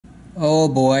Oh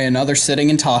boy, another sitting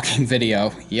and talking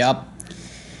video. Yep.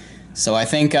 So I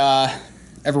think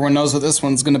everyone knows what this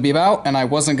one's going to be about, and I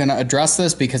wasn't going to address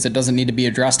this because it doesn't need to be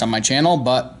addressed on my channel,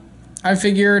 but I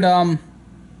figured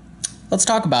let's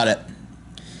talk about it.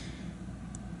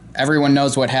 Everyone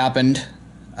knows what happened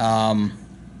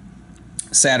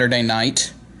Saturday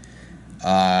night.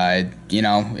 You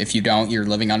know, if you don't, you're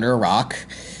living under a rock.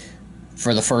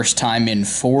 For the first time in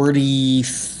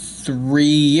 43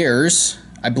 years,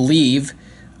 I believe,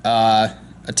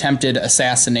 attempted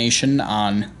assassination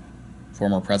on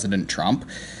former President Trump.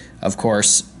 Of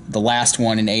course, the last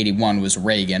one in '81 was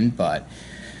Reagan, but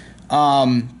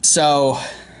so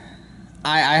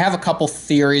I have a couple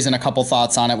theories and a couple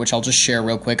thoughts on it, which I'll just share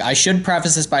real quick. I should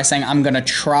preface this by saying I'm going to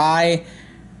try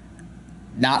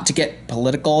not to get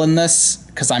political in this,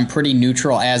 because I'm pretty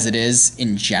neutral as it is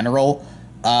in general.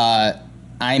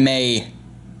 I'm a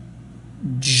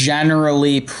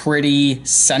generally pretty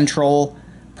central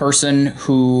person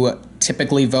who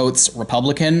typically votes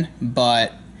Republican,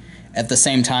 but at the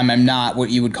same time, I'm not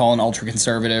what you would call an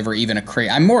ultra-conservative or even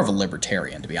I'm more of a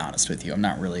libertarian, to be honest with you. I'm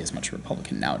not really as much a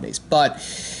Republican nowadays, but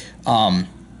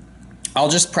I'll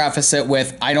just preface it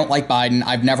with, I don't like Biden.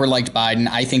 I've never liked Biden.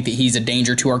 I think that he's a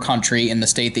danger to our country in the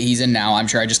state that he's in now. I'm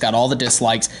sure I just got all the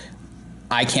dislikes.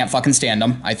 I can't fucking stand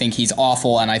him. I think he's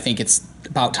awful, and I think it's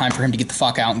about time for him to get the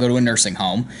fuck out and go to a nursing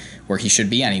home, where he should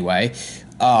be anyway.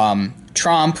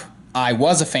 Trump, I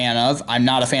was a fan of. I'm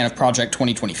not a fan of Project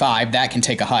 2025. That can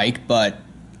take a hike, but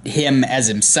him as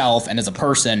himself and as a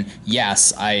person,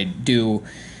 yes, I do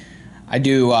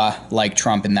like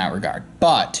Trump in that regard.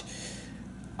 But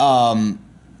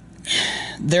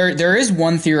there is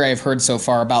one theory I've heard so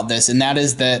far about this, and that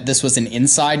is that this was an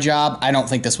inside job. I don't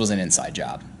think this was an inside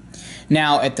job.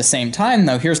 Now, at the same time,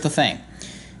 though, here's the thing.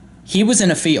 He was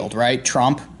in a field, right?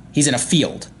 Trump, he's in a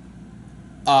field.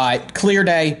 Clear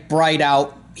day, bright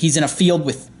out. He's in a field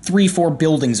with 3-4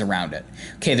 buildings around it.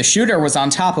 Okay, the shooter was on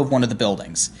top of one of the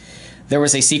buildings. There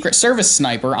was a Secret Service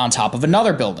sniper on top of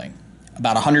another building,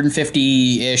 about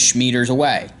 150-ish meters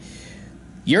away.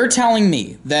 You're telling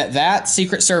me that that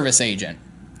Secret Service agent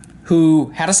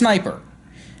who had a sniper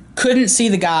couldn't see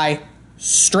the guy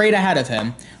straight ahead of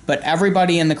him, but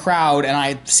everybody in the crowd, and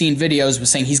I've seen videos, was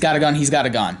saying, he's got a gun, he's got a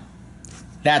gun.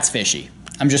 That's fishy.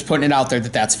 I'm just putting it out there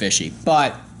that that's fishy.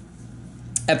 But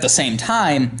at the same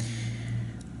time,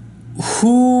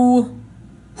 who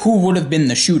would have been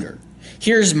the shooter?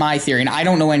 Here's my theory, and I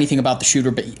don't know anything about the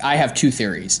shooter, but I have two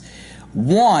theories.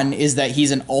 One is that he's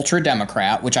an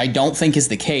ultra-Democrat, which I don't think is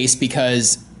the case,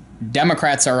 because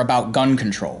Democrats are about gun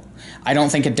control. I don't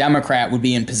think a Democrat would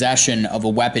be in possession of a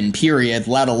weapon, period,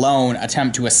 let alone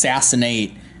attempt to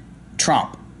assassinate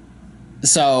Trump.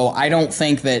 So I don't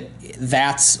think that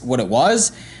that's what it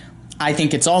was. I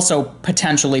think it's also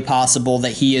potentially possible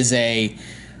that he is a,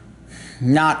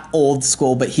 not old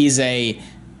school, but he's a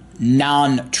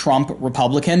non-Trump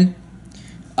Republican,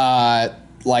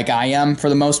 like I am for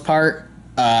the most part.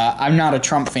 I'm not a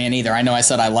Trump fan either. I know I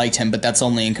said I liked him, but that's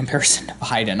only in comparison to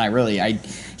Biden.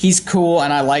 He's cool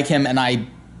and I like him, and I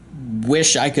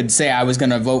wish I could say I was going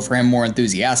to vote for him more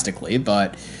enthusiastically,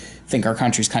 but I think our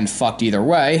country's kind of fucked either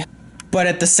way. But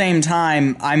at the same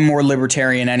time, I'm more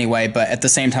libertarian anyway, but at the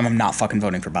same time, I'm not fucking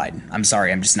voting for Biden. I'm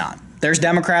sorry, I'm just not. There's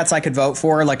Democrats I could vote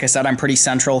for. Like I said, I'm pretty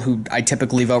central, who I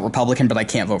typically vote Republican, but I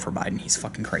can't vote for Biden. He's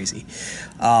fucking crazy.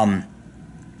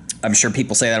 I'm sure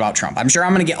people say that about Trump. I'm sure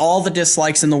I'm going to get all the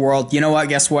dislikes in the world. You know what?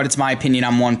 Guess what? It's my opinion.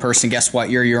 I'm one person. Guess what?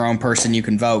 You're your own person. You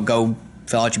can vote. Go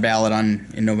fill out your ballot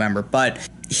in November. But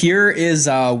here is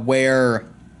where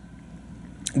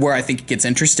I think it gets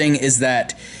interesting, is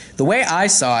that the way I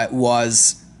saw it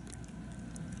was,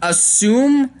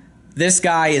 assume this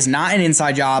guy is not an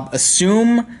inside job.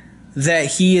 Assume that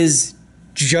he is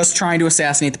just trying to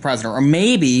assassinate the president. Or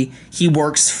maybe he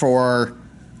works for,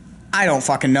 I don't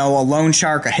fucking know, a loan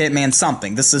shark, a hitman,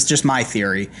 something. This is just my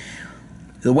theory.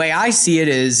 The way I see it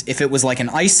is, if it was like an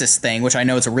ISIS thing, which I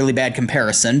know it's a really bad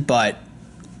comparison, but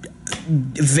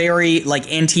very like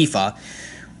Antifa,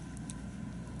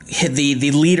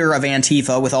 the leader of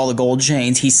Antifa with all the gold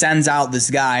chains, he sends out this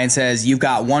guy and says, you've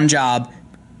got one job,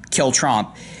 kill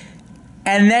Trump.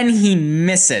 And then he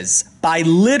misses by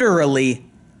literally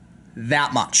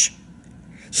that much.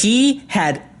 He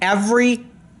had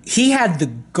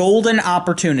the golden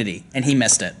opportunity, and he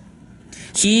missed it.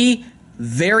 He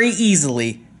very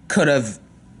easily could have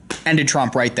ended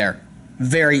Trump right there.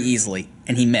 Very easily.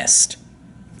 And he missed.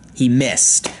 He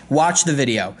missed. Watch the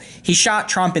video. He shot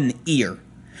Trump in the ear.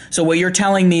 So what you're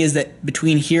telling me is that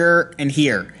between here and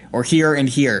here, or here and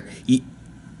here,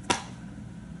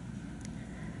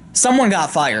 Someone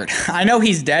got fired. I know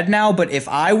he's dead now, but if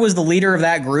I was the leader of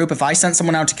that group, if I sent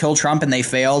someone out to kill Trump and they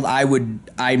failed,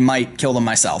 I might kill them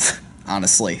myself,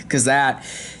 honestly. Because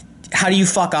how do you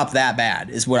fuck up that bad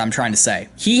is what I'm trying to say.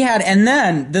 And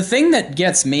then the thing that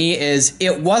gets me is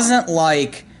it wasn't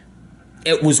like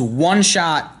it was one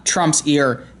shot Trump's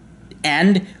ear,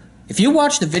 and if you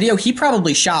watch the video, he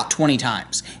probably shot 20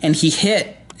 times, and he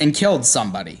hit and killed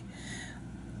somebody,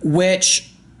 which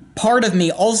part of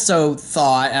me also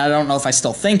thought, and I don't know if I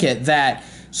still think it, that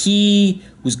he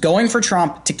was going for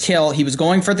Trump to kill. He was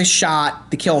going for the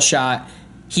kill shot.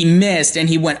 He missed, and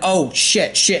he went, oh,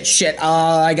 shit.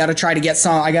 I gotta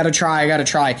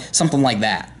try. Something like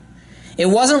that. It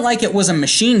wasn't like it was a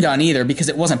machine gun either, because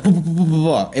it wasn't,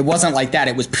 it wasn't like that.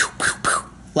 It was,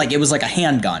 like, it was like a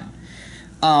handgun.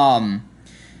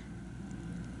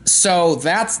 So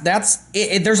that's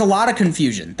it. There's a lot of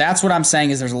confusion. That's what I'm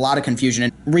saying, is there's a lot of confusion.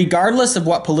 And regardless of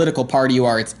what political party you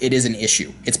are, it is an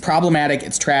issue. It's problematic.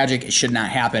 It's tragic. It should not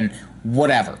happen.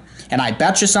 Whatever. And I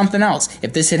bet you something else.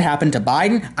 If this had happened to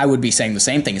Biden, I would be saying the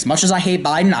same thing. As much as I hate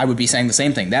Biden, I would be saying the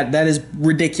same thing. That is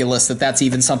ridiculous that that's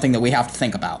even something that we have to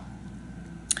think about.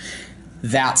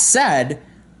 That said,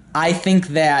 I think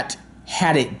that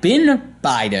had it been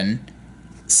Biden,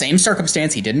 same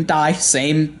circumstance, he didn't die,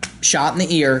 same shot in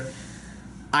the ear,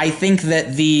 I think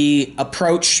that the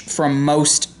approach from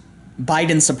most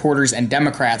Biden supporters and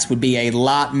Democrats would be a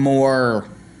lot more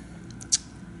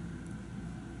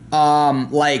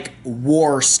like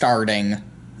war starting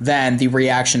than the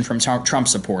reaction from Trump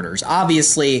supporters.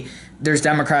 Obviously, there's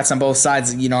Democrats on both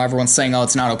sides, everyone's saying, oh,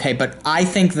 it's not okay, but I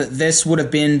think that this would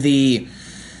have been the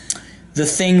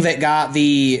thing that got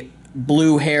the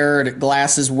blue-haired,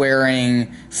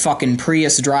 glasses-wearing, fucking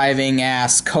Prius-driving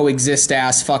ass,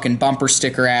 coexist-ass, fucking bumper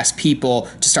sticker-ass people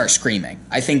to start screaming.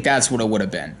 I think that's what it would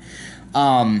have been.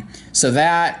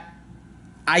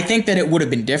 I think that it would have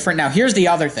been different. Now, here's the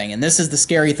other thing, and this is the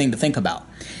scary thing to think about.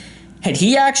 Had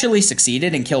he actually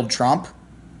succeeded and killed Trump,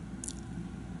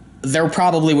 there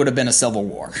probably would have been a civil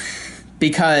war.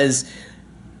 Because,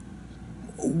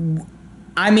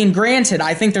 I mean, granted,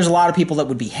 I think there's a lot of people that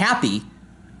would be happy,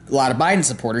 a lot of Biden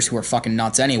supporters who are fucking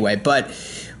nuts anyway, but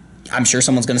I'm sure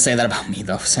someone's going to say that about me,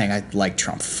 though, saying I like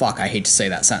Trump. Fuck, I hate to say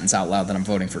that sentence out loud, that I'm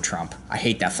voting for Trump. I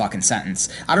hate that fucking sentence.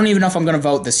 I don't even know if I'm going to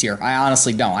vote this year. I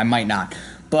honestly don't. I might not.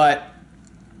 But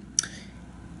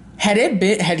had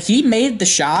he made the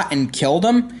shot and killed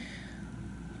him,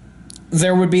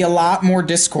 there would be a lot more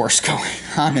discourse going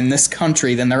on in this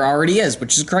country than there already is,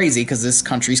 which is crazy because this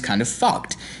country's kind of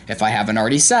fucked, if I haven't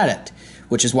already said it.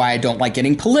 Which is why I don't like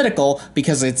getting political,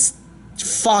 because it's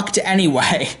fucked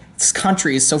anyway. This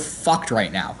country is so fucked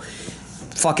right now.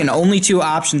 Fucking only two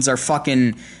options are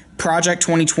fucking Project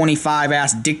 2025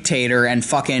 ass dictator and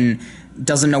fucking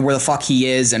doesn't know where the fuck he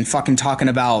is and fucking talking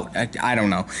about, I don't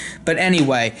know. But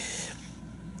anyway,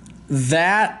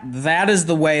 that is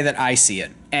the way that I see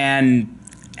it. And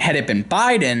had it been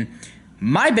Biden,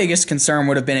 my biggest concern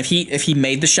would have been if he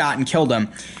made the shot and killed him.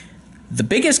 The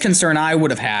biggest concern I would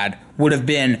have had would have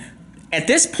been, at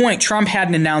this point, Trump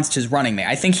hadn't announced his running mate.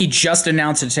 I think he just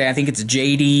announced it today. I think it's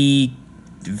J.D.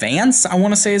 Vance, I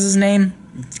want to say is his name.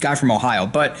 It's a guy from Ohio.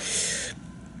 But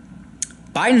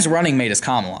Biden's running mate is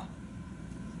Kamala.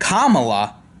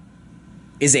 Kamala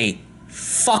is a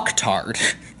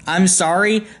fucktard. I'm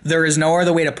sorry. There is no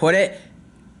other way to put it.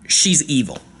 She's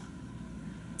evil.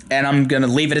 And I'm going to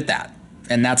leave it at that.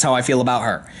 And that's how I feel about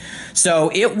her.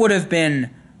 So it would have been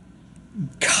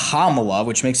Kamala,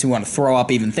 which makes me want to throw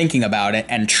up even thinking about it,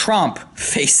 and Trump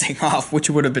facing off, which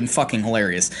would have been fucking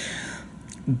hilarious.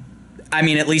 I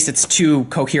mean, at least it's two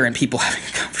coherent people having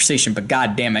a conversation, but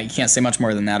god damn it, you can't say much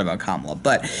more than that about Kamala.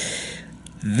 But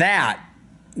that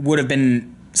would have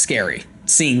been scary,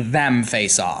 seeing them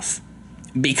face off.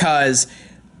 Because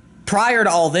prior to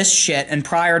all this shit, and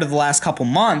prior to the last couple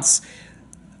months,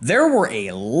 there were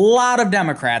a lot of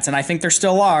Democrats, and I think there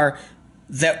still are,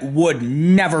 that would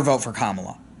never vote for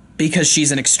Kamala because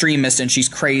she's an extremist and she's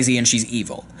crazy and she's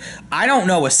evil. I don't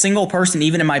know a single person,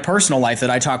 even in my personal life that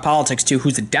I talk politics to,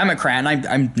 who's a Democrat, and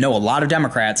I know a lot of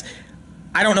Democrats.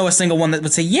 I don't know a single one that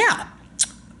would say, yeah,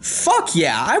 fuck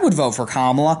yeah, I would vote for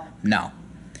Kamala. No.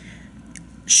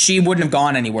 She wouldn't have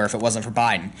gone anywhere if it wasn't for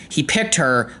Biden. He picked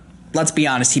her, let's be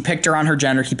honest, he picked her on her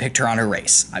gender, he picked her on her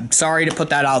race. I'm sorry to put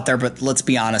that out there, but let's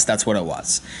be honest, that's what it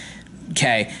was.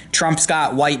 Okay, Trump's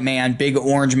got white man, big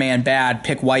orange man, bad,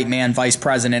 pick white man, vice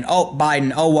president. Oh,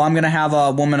 Biden, oh, well, I'm going to have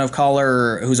a woman of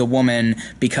color who's a woman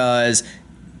because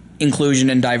inclusion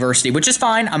and diversity, which is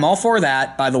fine. I'm all for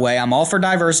that, by the way. I'm all for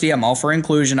diversity. I'm all for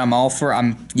inclusion. I'm all for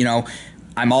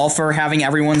having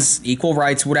everyone's equal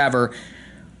rights, whatever.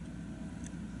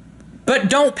 But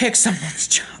don't pick someone's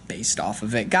job based off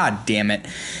of it. God damn it.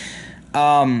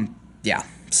 Yeah.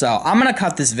 So I'm going to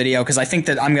cut this video because I think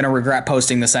that I'm going to regret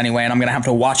posting this anyway, and I'm going to have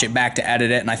to watch it back to edit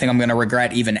it, and I think I'm going to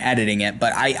regret even editing it.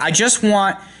 But I just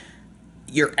want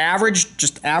your average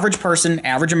person,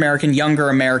 average American, younger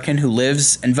American who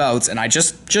lives and votes, and I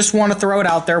just want to throw it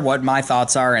out there what my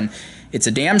thoughts are, and it's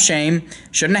a damn shame.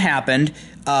 Shouldn't have happened.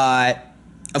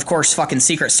 Of course, fucking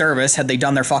Secret Service, had they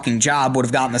done their fucking job, would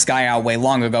have gotten this guy out way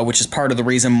long ago, which is part of the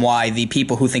reason why the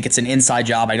people who think it's an inside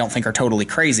job I don't think are totally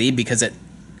crazy, because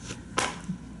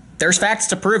there's facts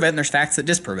to prove it, and there's facts that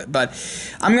disprove it. But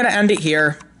I'm going to end it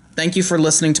here. Thank you for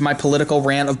listening to my political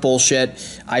rant of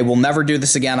bullshit. I will never do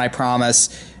this again, I promise.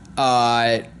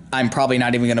 I'm probably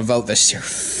not even going to vote this year.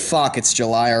 Fuck, it's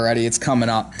July already. It's coming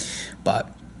up.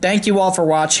 But thank you all for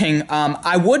watching.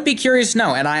 I would be curious to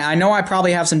know, and I know I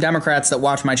probably have some Democrats that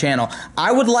watch my channel.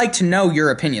 I would like to know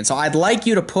your opinion. So I'd like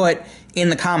you to put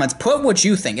in the comments, put what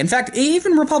you think. In fact,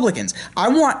 even Republicans. I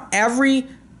want every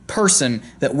person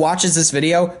that watches this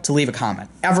video to leave a comment.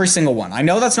 Every single one. I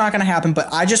know that's not going to happen, but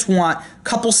I just want a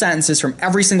couple sentences from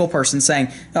every single person saying,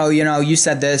 oh, you know, you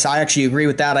said this, I actually agree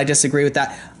with that, I disagree with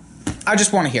that. I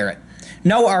just want to hear it.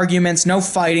 No arguments, no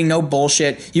fighting, no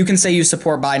bullshit. You can say you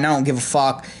support Biden, I don't give a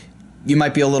fuck. You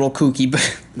might be a little kooky,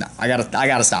 but no, I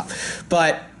gotta stop.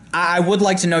 But I would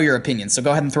like to know your opinion, so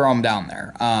go ahead and throw them down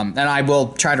there. And I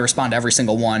will try to respond to every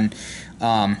single one.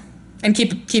 And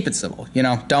keep it civil, you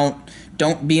know.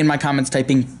 Don't be in my comments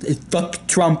typing fuck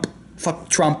Trump, fuck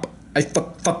Trump,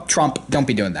 fuck Trump. Don't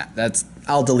be doing that.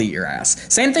 I'll delete your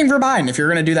ass. Same thing for Biden. If you're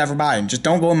gonna do that for Biden, just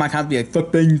don't go in my comments and be like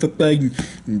fuck Biden, fuck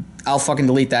Biden. I'll fucking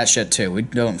delete that shit too. We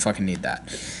don't fucking need that.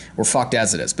 We're fucked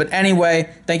as it is. But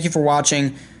anyway, thank you for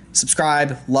watching.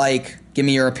 Subscribe, like, give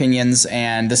me your opinions,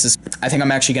 and I think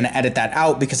I'm actually gonna edit that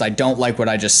out because I don't like what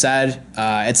I just said.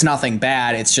 It's nothing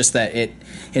bad. It's just that in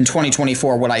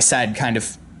 2024 what I said kind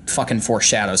of fucking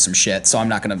foreshadows some shit, so I'm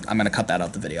gonna cut that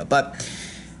out the video. But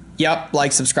yep,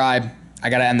 like, subscribe. I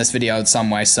gotta end this video in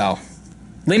some way, so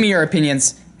leave me your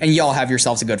opinions, and y'all have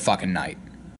yourselves a good fucking night.